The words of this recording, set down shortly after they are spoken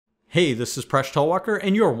Hey, this is Presh Talwalkar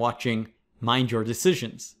and you're watching Mind Your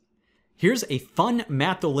Decisions. Here's a fun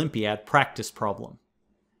Math Olympiad practice problem.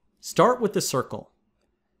 Start with the circle.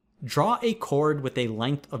 Draw a chord with a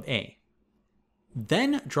length of A.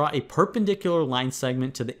 Then draw a perpendicular line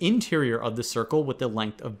segment to the interior of the circle with the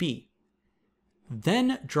length of B.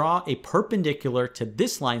 Then draw a perpendicular to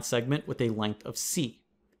this line segment with a length of C.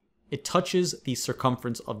 It touches the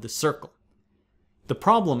circumference of the circle. The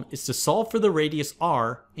problem is to solve for the radius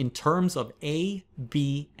r in terms of A,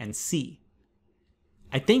 B, and C.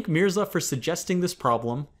 I thank Mirza for suggesting this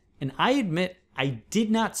problem, and I admit I did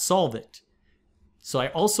not solve it. So I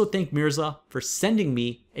also thank Mirza for sending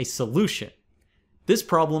me a solution. This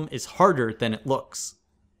problem is harder than it looks.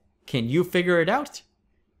 Can you figure it out?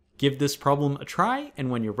 Give this problem a try, and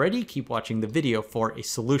when you're ready, keep watching the video for a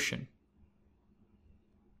solution.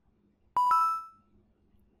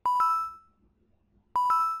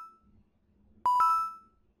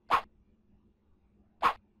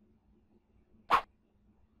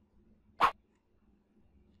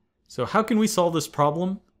 So how can we solve this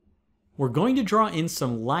problem? We're going to draw in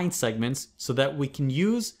some line segments so that we can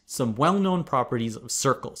use some well-known properties of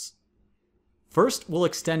circles. First, we'll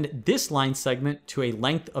extend this line segment to a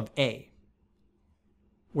length of A.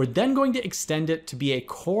 We're then going to extend it to be a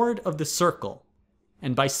chord of the circle,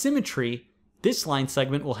 and by symmetry, this line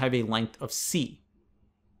segment will have a length of C.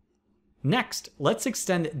 Next, let's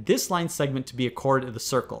extend this line segment to be a chord of the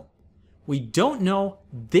circle. We don't know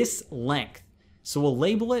this length, so we'll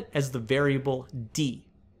label it as the variable d.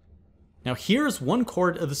 Now here's one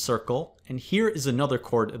chord of the circle, and here is another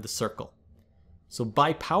chord of the circle. So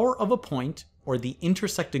by power of a point, or the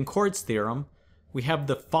intersecting chords theorem, we have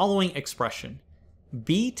the following expression.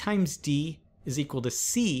 B times d is equal to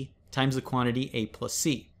c times the quantity a plus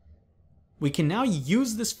c. We can now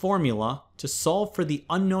use this formula to solve for the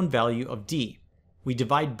unknown value of d. We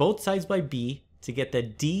divide both sides by b to get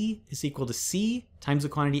that d is equal to c times the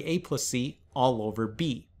quantity a plus c all over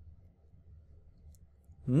b.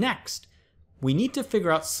 Next, we need to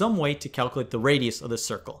figure out some way to calculate the radius of the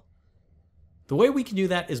circle. The way we can do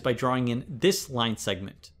that is by drawing in this line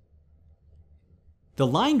segment. The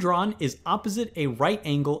line drawn is opposite a right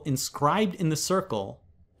angle inscribed in the circle,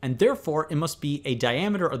 and therefore it must be a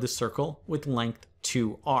diameter of the circle with length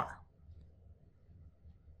 2r.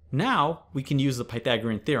 Now we can use the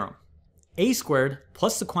Pythagorean theorem. A squared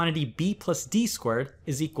plus the quantity b plus d squared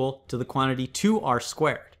is equal to the quantity 2r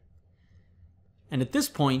squared. And at this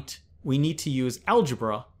point, we need to use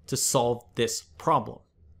algebra to solve this problem.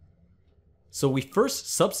 So we first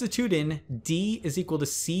substitute in d is equal to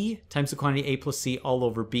c times the quantity a plus c all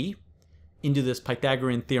over b into this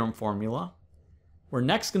Pythagorean theorem formula. We're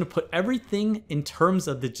next going to put everything in terms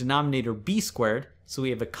of the denominator b squared, so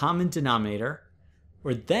we have a common denominator.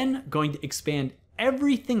 We're then going to expand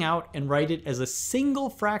everything out and write it as a single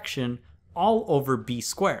fraction all over b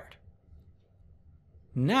squared.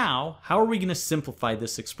 Now, how are we going to simplify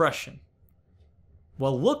this expression?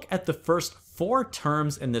 Well, look at the first four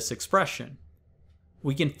terms in this expression.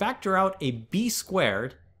 We can factor out a b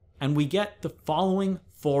squared, and we get the following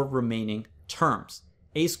four remaining terms.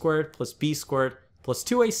 A squared plus b squared plus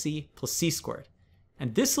 2ac plus c squared.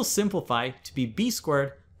 And this will simplify to be b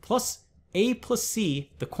squared plus a plus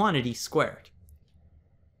c, the quantity squared.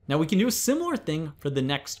 Now we can do a similar thing for the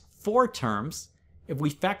next four terms. If we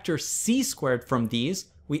factor c squared from these,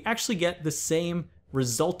 we actually get the same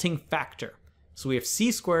resulting factor. So we have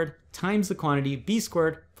c squared times the quantity b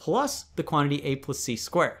squared plus the quantity a plus c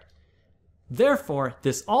squared. Therefore,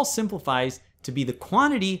 this all simplifies to be the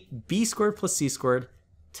quantity b squared plus c squared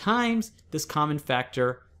times this common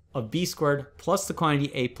factor of b squared plus the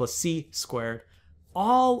quantity a plus c squared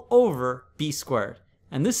all over b squared.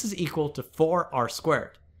 And this is equal to 4r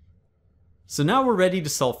squared. So now we're ready to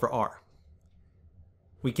solve for r.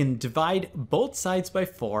 We can divide both sides by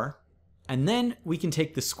 4, and then we can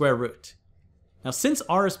take the square root. Now since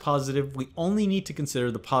r is positive, we only need to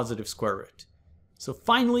consider the positive square root. So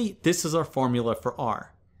finally, this is our formula for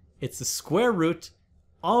r. It's the square root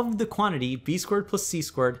of the quantity b squared plus c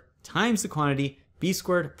squared times the quantity b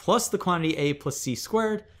squared plus the quantity a plus c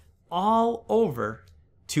squared all over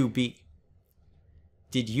 2b.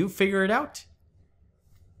 Did you figure it out?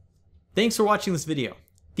 Thanks for watching this video.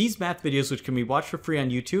 These math videos, which can be watched for free on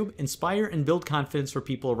YouTube, inspire and build confidence for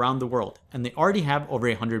people around the world, and they already have over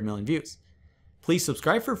 100 million views. Please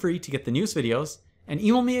subscribe for free to get the newest videos, and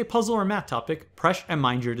email me a puzzle or math topic,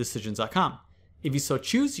 presh@mindyourdecisions.com. If you so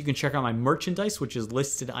choose, you can check out my merchandise, which is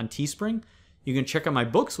listed on Teespring. You can check out my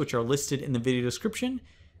books, which are listed in the video description,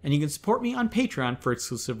 and you can support me on Patreon for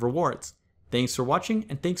exclusive rewards. Thanks for watching,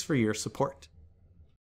 and thanks for your support.